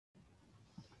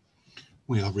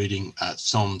We are reading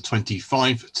Psalm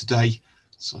 25 today,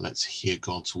 so let's hear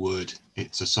God's word.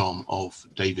 It's a psalm of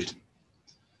David.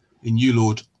 In you,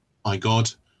 Lord, my God,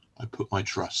 I put my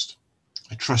trust.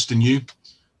 I trust in you.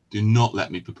 Do not let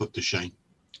me be put to shame,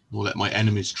 nor let my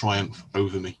enemies triumph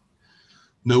over me.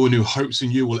 No one who hopes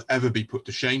in you will ever be put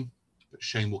to shame, but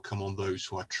shame will come on those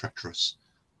who are treacherous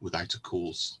without a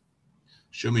cause.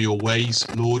 Show me your ways,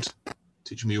 Lord.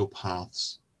 Teach me your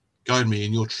paths. Guide me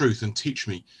in your truth and teach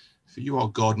me, for you are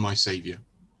God, my Saviour,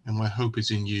 and my hope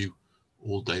is in you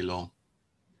all day long.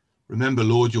 Remember,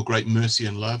 Lord, your great mercy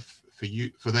and love,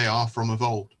 for they are from of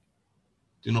old.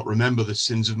 Do not remember the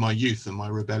sins of my youth and my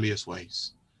rebellious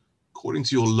ways. According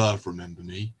to your love, remember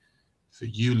me, for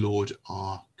you, Lord,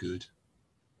 are good.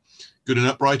 Good and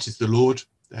upright is the Lord,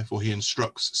 therefore he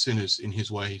instructs sinners in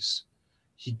his ways.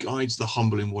 He guides the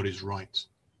humble in what is right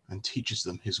and teaches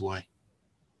them his way.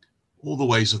 All the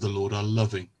ways of the Lord are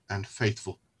loving and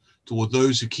faithful toward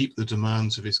those who keep the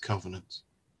demands of his covenant.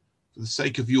 For the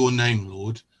sake of your name,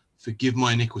 Lord, forgive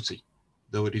my iniquity,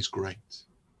 though it is great.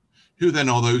 Who then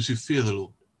are those who fear the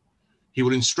Lord? He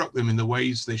will instruct them in the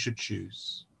ways they should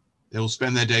choose. They will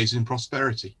spend their days in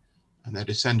prosperity, and their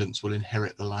descendants will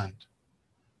inherit the land.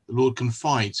 The Lord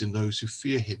confides in those who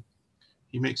fear him.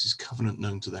 He makes his covenant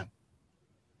known to them.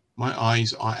 My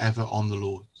eyes are ever on the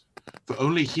Lord, for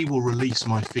only he will release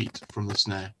my feet from the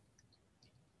snare.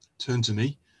 Turn to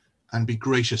me and be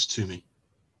gracious to me,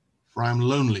 for I am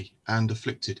lonely and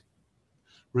afflicted.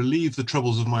 Relieve the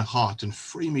troubles of my heart and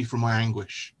free me from my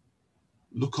anguish.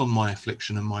 Look on my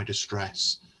affliction and my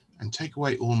distress, and take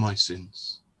away all my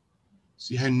sins.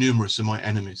 See how numerous are my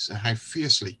enemies, and how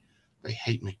fiercely they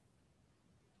hate me.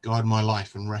 Guard my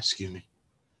life and rescue me.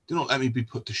 Do not let me be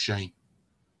put to shame,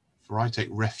 for I take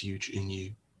refuge in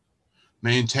you.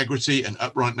 May integrity and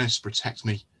uprightness protect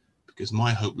me, because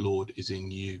my hope, Lord, is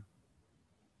in you.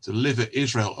 Deliver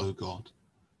Israel, O God,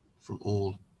 from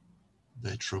all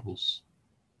their troubles.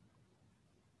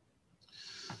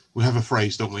 We have a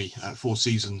phrase, don't we? 4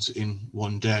 seasons in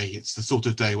one day. It's the sort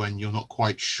of day when you're not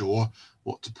quite sure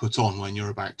what to put on when you're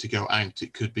about to go out.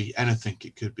 It could be anything.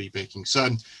 It could be baking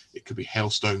sun. It could be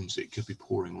hailstones. It could be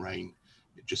pouring rain.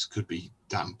 It just could be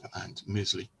damp and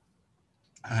miserly.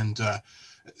 And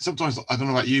sometimes, I don't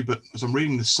know about you, but as I'm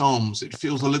reading the Psalms, it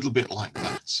feels a little bit like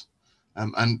that.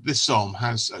 And this psalm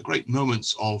has great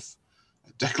moments of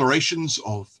declarations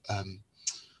of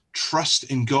trust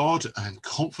in God and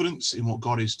confidence in what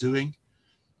God is doing.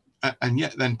 And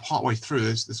yet then partway through,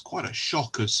 there's quite a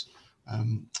shock as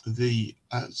the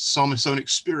psalmist's own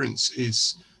experience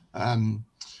is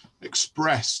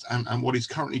expressed and what he's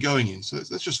currently going in. So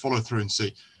let's just follow through and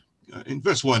see. In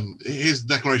verse 1, here's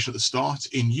the declaration at the start.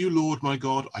 In you, Lord, my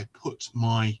God, I put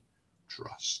my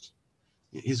trust.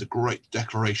 Here's a great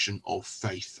declaration of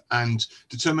faith and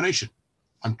determination.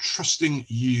 I'm trusting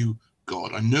you,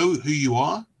 God. I know who you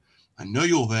are. I know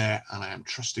you're there, and I am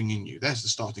trusting in you. There's the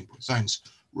starting point. Sounds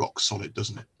rock solid,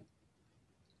 doesn't it?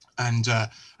 And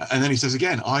then he says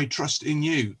again, I trust in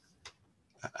you.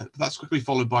 That's quickly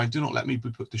followed by, do not let me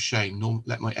be put to shame, nor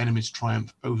let my enemies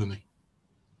triumph over me.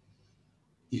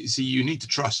 You see, you need to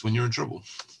trust when you're in trouble.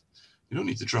 You don't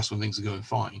need to trust when things are going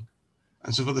fine.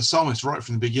 And so for the psalmist, right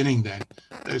from the beginning then,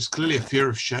 there's clearly a fear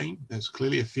of shame. There's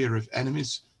clearly a fear of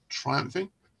enemies triumphing.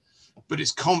 But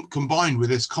it's combined with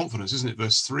this confidence, isn't it?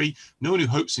 Verse 3, no one who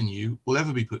hopes in you will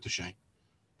ever be put to shame.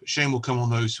 But shame will come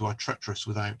on those who are treacherous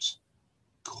without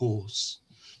cause.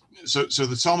 So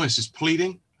the psalmist is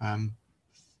pleading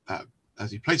as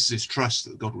he places his trust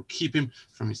that God will keep him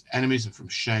from his enemies and from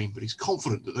shame. But he's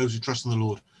confident that those who trust in the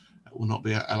Lord will not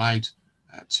be allowed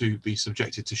to be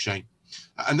subjected to shame.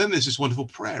 And then there's this wonderful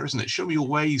prayer, isn't it? Show me your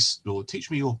ways, Lord.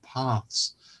 Teach me your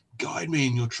paths. Guide me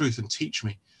in your truth and teach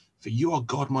me. For you are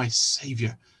God, my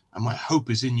Saviour, and my hope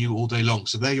is in you all day long.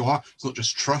 So there you are. It's not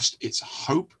just trust, it's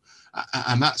hope.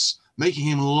 And that's making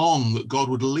him long that God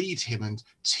would lead him and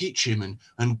teach him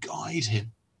and guide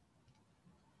him.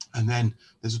 And then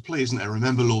there's a plea, isn't there?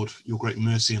 Remember, Lord, your great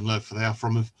mercy and love, for they are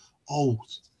from of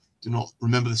old. Do not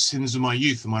remember the sins of my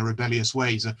youth and my rebellious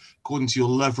ways. According to your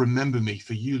love, remember me,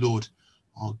 for you, Lord,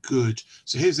 are good.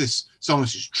 So here's this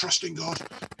psalmist who's trusting God,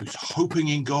 who's hoping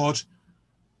in God,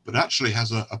 but actually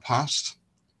has a past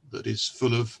that is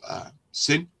full of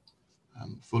sin,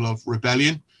 full of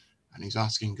rebellion, and he's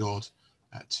asking God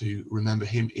to remember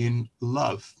him in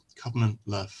love, covenant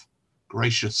love,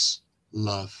 gracious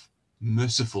love,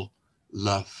 merciful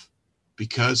love,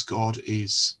 because God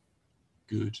is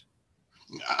good.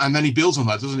 And then he builds on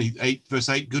that, doesn't he? Verse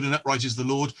 8, good and upright is the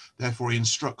Lord, therefore he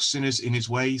instructs sinners in his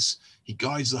ways. He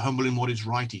guides the humble in what is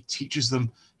right. He teaches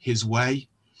them his way.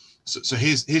 So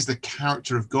here's the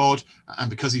character of God, and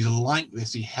because he's like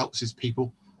this, he helps his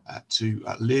people to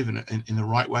live in the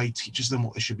right way, teaches them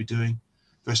what they should be doing.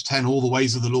 Verse 10, all the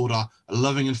ways of the Lord are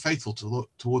loving and faithful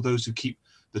toward those who keep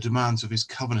the demands of his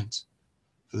covenant.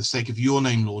 For the sake of your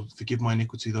name, Lord, forgive my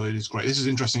iniquity, though it is great. This is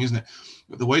interesting, isn't it?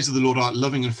 The ways of the Lord are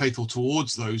loving and faithful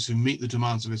towards those who meet the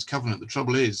demands of his covenant. The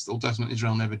trouble is, the Old Testament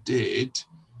Israel never did.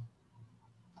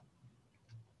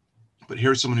 But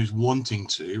here is someone who's wanting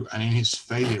to, and in his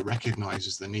failure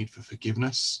recognizes the need for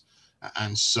forgiveness,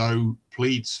 and so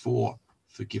pleads for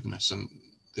forgiveness. And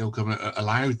the Old Covenant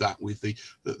allowed that with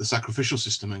the sacrificial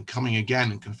system, and coming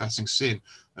again and confessing sin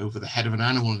over the head of an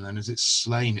animal, and then as it's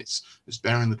slain, it's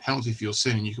bearing the penalty for your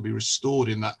sin, and you can be restored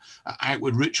in that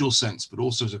outward ritual sense, but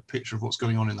also as a picture of what's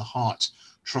going on in the heart,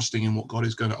 trusting in what God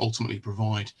is going to ultimately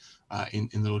provide in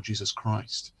the Lord Jesus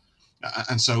Christ.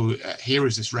 And so here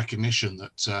is this recognition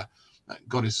that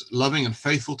God is loving and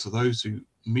faithful to those who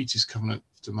meet his covenant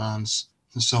demands.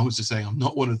 The psalmist is saying, I'm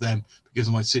not one of them, because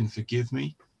of my sin, forgive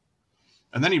me.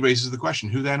 And then he raises the question,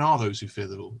 who then are those who fear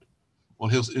the Lord? Well,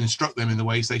 he'll instruct them in the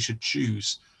ways they should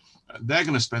choose. They're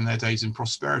going to spend their days in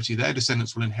prosperity. Their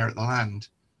descendants will inherit the land.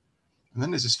 And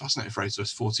then there's this fascinating phrase,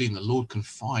 verse 14, the Lord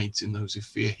confides in those who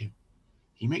fear him.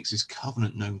 He makes his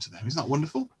covenant known to them. Isn't that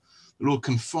wonderful? The Lord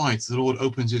confides, the Lord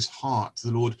opens his heart,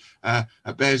 the Lord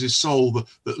bears his soul, the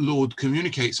Lord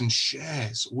communicates and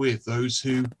shares with those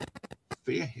who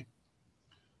fear him.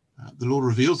 The Lord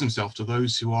reveals himself to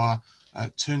those who are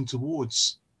turned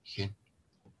towards him.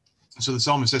 So the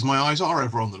psalmist says, my eyes are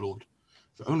ever on the Lord,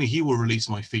 for only he will release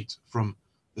my feet from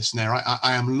the snare.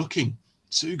 I am looking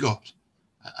to God,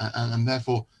 and I'm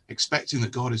therefore expecting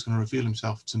that God is going to reveal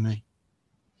himself to me.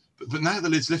 But now the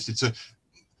lid's lifted, so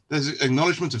there's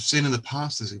acknowledgement of sin in the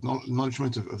past, there's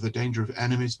acknowledgement of the danger of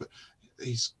enemies, but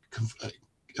he's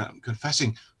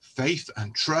confessing faith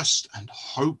and trust and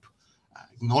hope,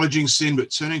 acknowledging sin, but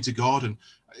turning to God. And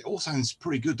it all sounds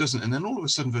pretty good, doesn't it? And then all of a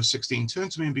sudden, verse 16, turn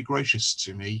to me and be gracious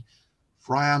to me,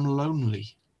 for I am lonely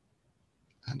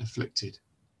and afflicted.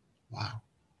 Wow.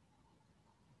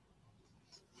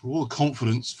 For all the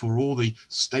confidence, for all the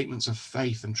statements of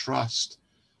faith and trust,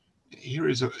 here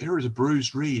is a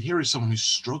bruised reed. Here is someone who's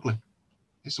struggling.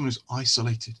 Here's someone who's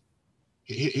isolated.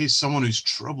 Here's someone who's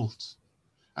troubled.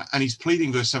 And he's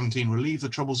pleading, verse 17, relieve the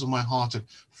troubles of my heart and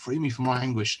free me from my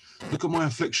anguish. Look at my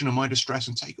affliction and my distress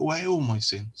and take away all my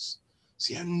sins.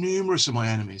 See how numerous are my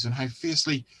enemies and how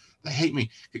fiercely they hate me.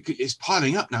 It's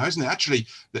piling up now, isn't it? Actually,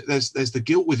 there's the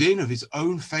guilt within of his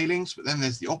own failings, but then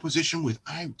there's the opposition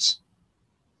without,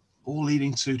 all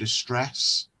leading to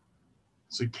distress.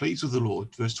 So he pleads with the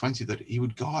Lord, verse 20, that he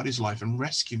would guard his life and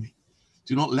rescue me.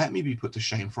 Do not let me be put to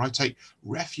shame, for I take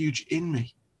refuge in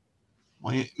me.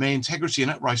 May integrity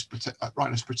and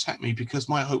uprightness protect me, because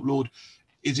my hope, Lord,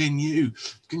 is in you.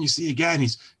 Can you see again?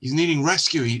 He's needing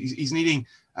rescue. He's needing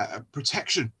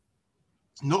protection,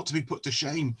 not to be put to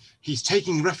shame. He's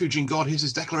taking refuge in God. Here's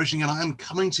his declaration, and I am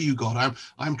coming to you, God.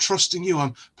 I'm trusting you.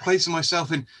 I'm placing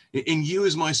myself in you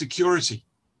as my security.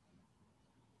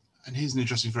 And here's an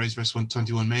interesting phrase, verse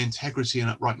 121, may integrity and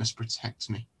uprightness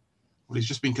protect me. Well, he's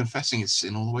just been confessing his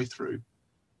sin all the way through.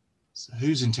 So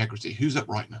whose integrity? Whose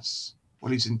uprightness?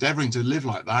 Well, he's endeavoring to live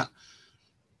like that.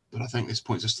 But I think this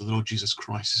points us to the Lord Jesus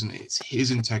Christ, isn't it? It's his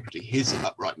integrity, his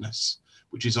uprightness,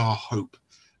 which is our hope,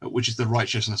 which is the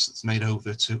righteousness that's made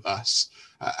over to us.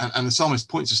 And the psalmist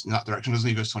points us in that direction, doesn't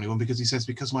he, verse 21, because he says,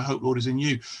 because my hope, Lord, is in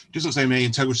you. He doesn't say, may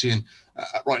integrity and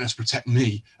uprightness protect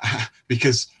me,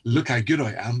 because look how good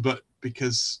I am, but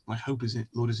because my hope is in,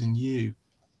 Lord, is in you.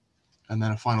 And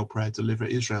then a final prayer, deliver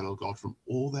Israel, O God, from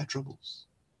all their troubles.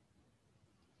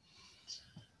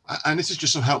 And this is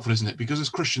just so helpful, isn't it? Because as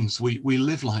Christians, we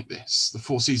live like this, the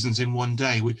 4 seasons in one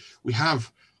day. We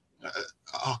have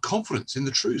our confidence in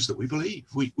the truths that we believe.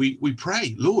 We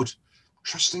pray, Lord,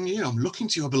 trusting you, I'm looking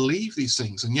to you, I believe these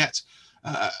things. And yet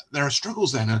there are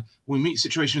struggles then. We meet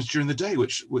situations during the day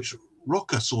which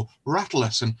rock us or rattle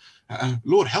us. And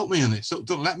Lord, help me in this.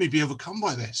 Don't let me be overcome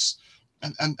by this.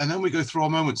 And then we go through our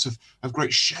moments of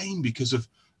great shame because of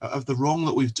the wrong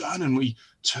that we've done, and we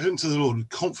turn to the Lord with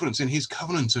confidence in his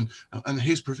covenant and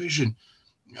his provision.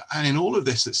 And in all of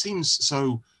this that seems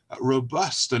so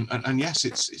robust and yes,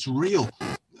 it's real,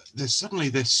 there's suddenly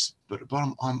this, but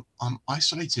I'm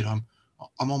isolated, I'm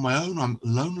on my own, I'm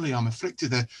lonely, I'm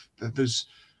afflicted. There's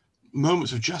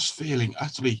moments of just feeling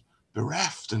utterly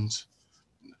bereft and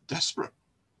desperate.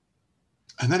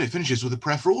 And then it finishes with a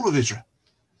prayer for all of Israel.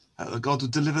 God would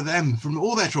deliver them from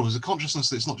all their troubles, the consciousness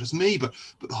that it's not just me, but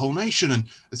the whole nation, and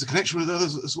there's a connection with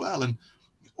others as well, and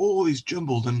all these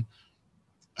jumbled and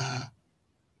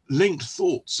linked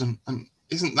thoughts, and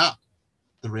isn't that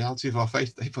the reality of our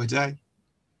faith day by day,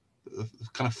 the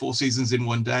kind of 4 seasons in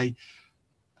one day.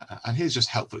 And here's just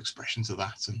helpful expressions of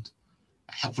that, and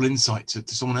a helpful insight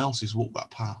to someone else who's walked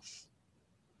that path,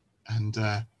 and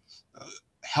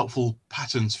helpful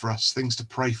patterns for us, things to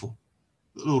pray for,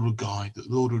 that the Lord would guide, that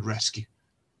the Lord would rescue,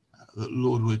 that the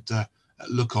Lord would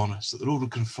look on us, that the Lord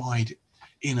would confide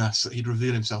in us, that he'd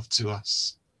reveal himself to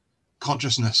us.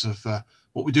 Consciousness of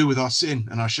what we do with our sin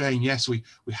and our shame. Yes, we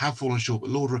have fallen short, but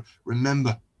Lord,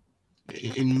 remember,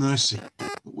 in mercy,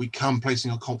 we come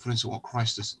placing our confidence in what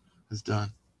Christ has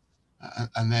done.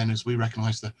 And then as we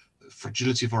recognize the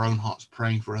fragility of our own hearts,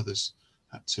 praying for others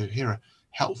to hear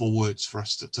helpful words for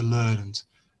us to learn and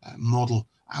model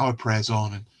our prayers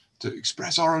on, and to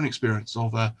express our own experience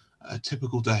of a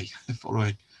typical day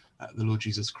following the Lord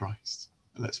Jesus Christ.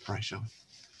 Let's pray, shall we?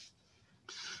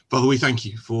 Father, we thank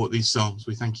you for these Psalms.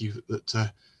 We thank you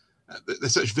that they're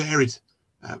such varied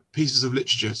pieces of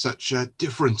literature, such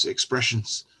different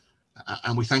expressions.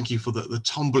 And we thank you for the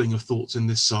tumbling of thoughts in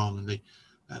this psalm, and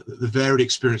the varied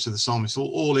experience of the psalmist,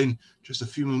 all in just a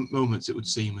few moments, it would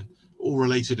seem, and all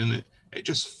related. And it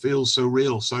just feels so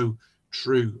real, so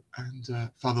true. And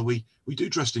Father, we do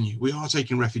trust in you. We are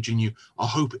taking refuge in you. Our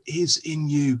hope is in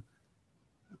you.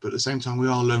 But at the same time, we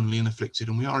are lonely and afflicted,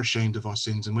 and we are ashamed of our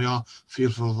sins, and we are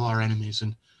fearful of our enemies,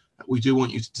 and we do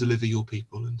want you to deliver your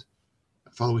people. And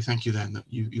Father, we thank you then that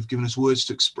you've given us words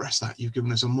to express that. You've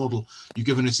given us a model. You've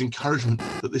given us encouragement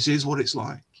that this is what it's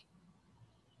like.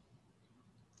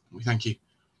 We thank you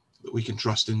that we can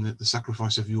trust in the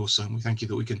sacrifice of your Son. We thank you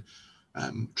that we can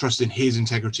trust in his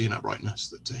integrity and uprightness,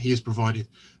 that he has provided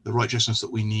the righteousness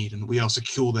that we need, and we are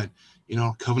secure then in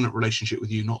our covenant relationship with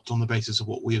you, not on the basis of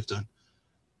what we have done,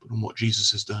 but on what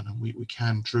Jesus has done. And we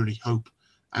can truly hope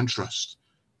and trust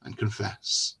and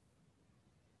confess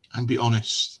and be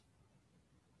honest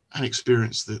and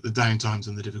experience the down times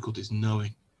and the difficulties,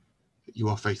 knowing that you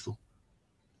are faithful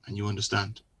and you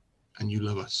understand and you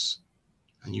love us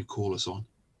and you call us on.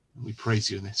 And we praise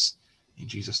you in this, in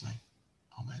Jesus' name.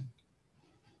 Amen.